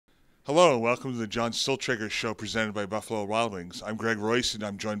Hello and welcome to the John Stuhltrager Show presented by Buffalo Wild Wings. I'm Greg Royce and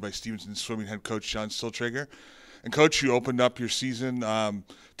I'm joined by Stevenson swimming head coach John Stuhltrager. And coach, you opened up your season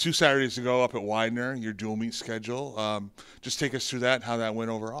 2 Saturdays ago up at Widener, your dual meet schedule. Just take us through that and how that went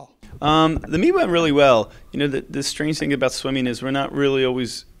overall. The meet went really well. You know, the strange thing about swimming is we're not really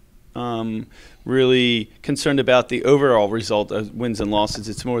always really concerned about the overall result of wins and losses.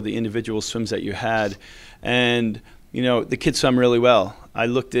 It's more the individual swims that you had. And, you know, the kids swam really well. I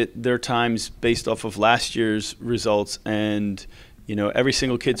looked at their times based off of last year's results, and you know, every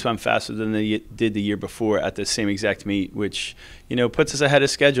single kid swam faster than they did the year before at the same exact meet, which, you know, puts us ahead of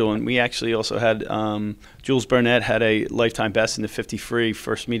schedule. And we actually also had Jules Burnett had a lifetime best in the 50 free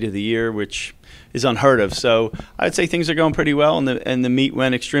first meet of the year, which is unheard of. So I'd say things are going pretty well, and the meet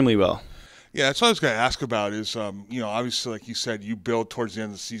went extremely well. Yeah, that's what I was going to ask about is, you know, obviously, like you said, you build towards the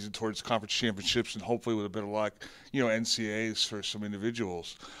end of the season towards conference championships and hopefully with a bit of luck, you know, NCAAs for some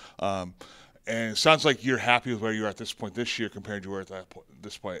individuals. And it sounds like you're happy with where you're at this point this year compared to where at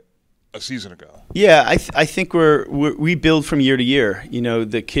this point a season ago. Yeah, I think we build from year to year. You know,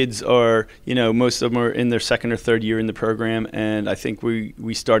 the kids are, you know, most of them are in their second or third year in the program, and I think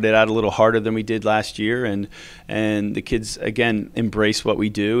we started out a little harder than we did last year, and the kids again embrace what we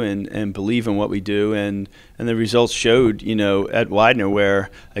do and believe in what we do, and the results showed, you know, at Widener, where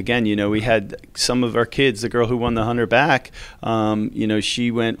again, you know, we had some of our kids, the girl who won the 100 back, you know, she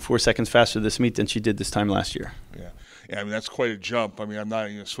went 4 seconds faster this meet than she did this time last year. Yeah. Yeah, I mean, that's quite a jump. I mean, I'm not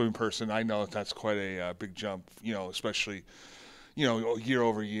a swimming person. I know that's quite a big jump, you know, especially, you know, year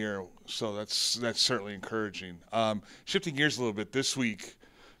over year. So that's certainly encouraging. Shifting gears a little bit, this week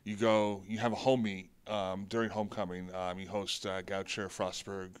you have a home meet during homecoming. You host Goucher,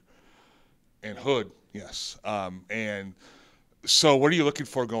 Frostburg, and Hood, yes. And so what are you looking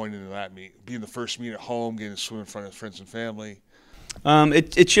for going into that meet? Being the first meet at home, getting to swim in front of friends and family?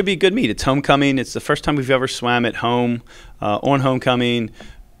 It should be a good meet. It's homecoming. It's the first time we've ever swam at home on homecoming.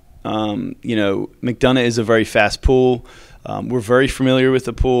 You know, McDonough is a very fast pool. We're very familiar with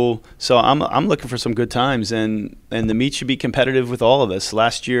the pool, so I'm looking for some good times, and the meet should be competitive with all of us.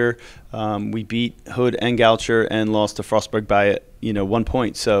 Last year, we beat Hood and Goucher and lost to Frostburg by 1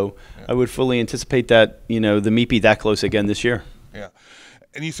 point. So yeah. I would fully anticipate that the meet be that close again this year. Yeah.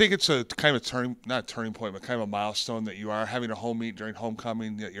 And you think it's a kind of not a turning point, but kind of a milestone that you are having a home meet during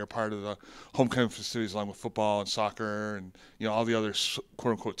homecoming, that you're part of the homecoming festivities along with football and soccer and, you know, all the other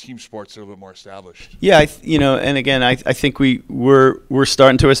quote-unquote team sports that are a little bit more established. Yeah, and again, I think we're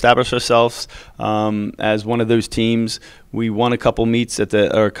starting to establish ourselves as one of those teams. We won a couple meets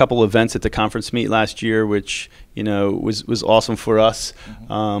or a couple events at the conference meet last year, which, you know, was awesome for us.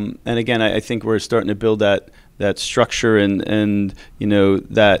 Mm-hmm. And again, I think we're starting to build that structure and you know,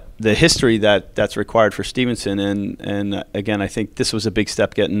 that the history that's required for Stevenson, and again, I think this was a big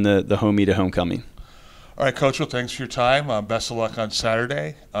step getting the home meet at homecoming. All right, Coach, well, thanks for your time. Best of luck on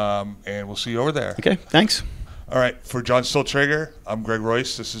Saturday, and we'll see you over there. Okay, thanks. All right, for John Stuhltrager, I'm Greg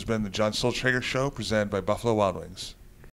Royce. This has been the John Stuhltrager Show presented by Buffalo Wild Wings.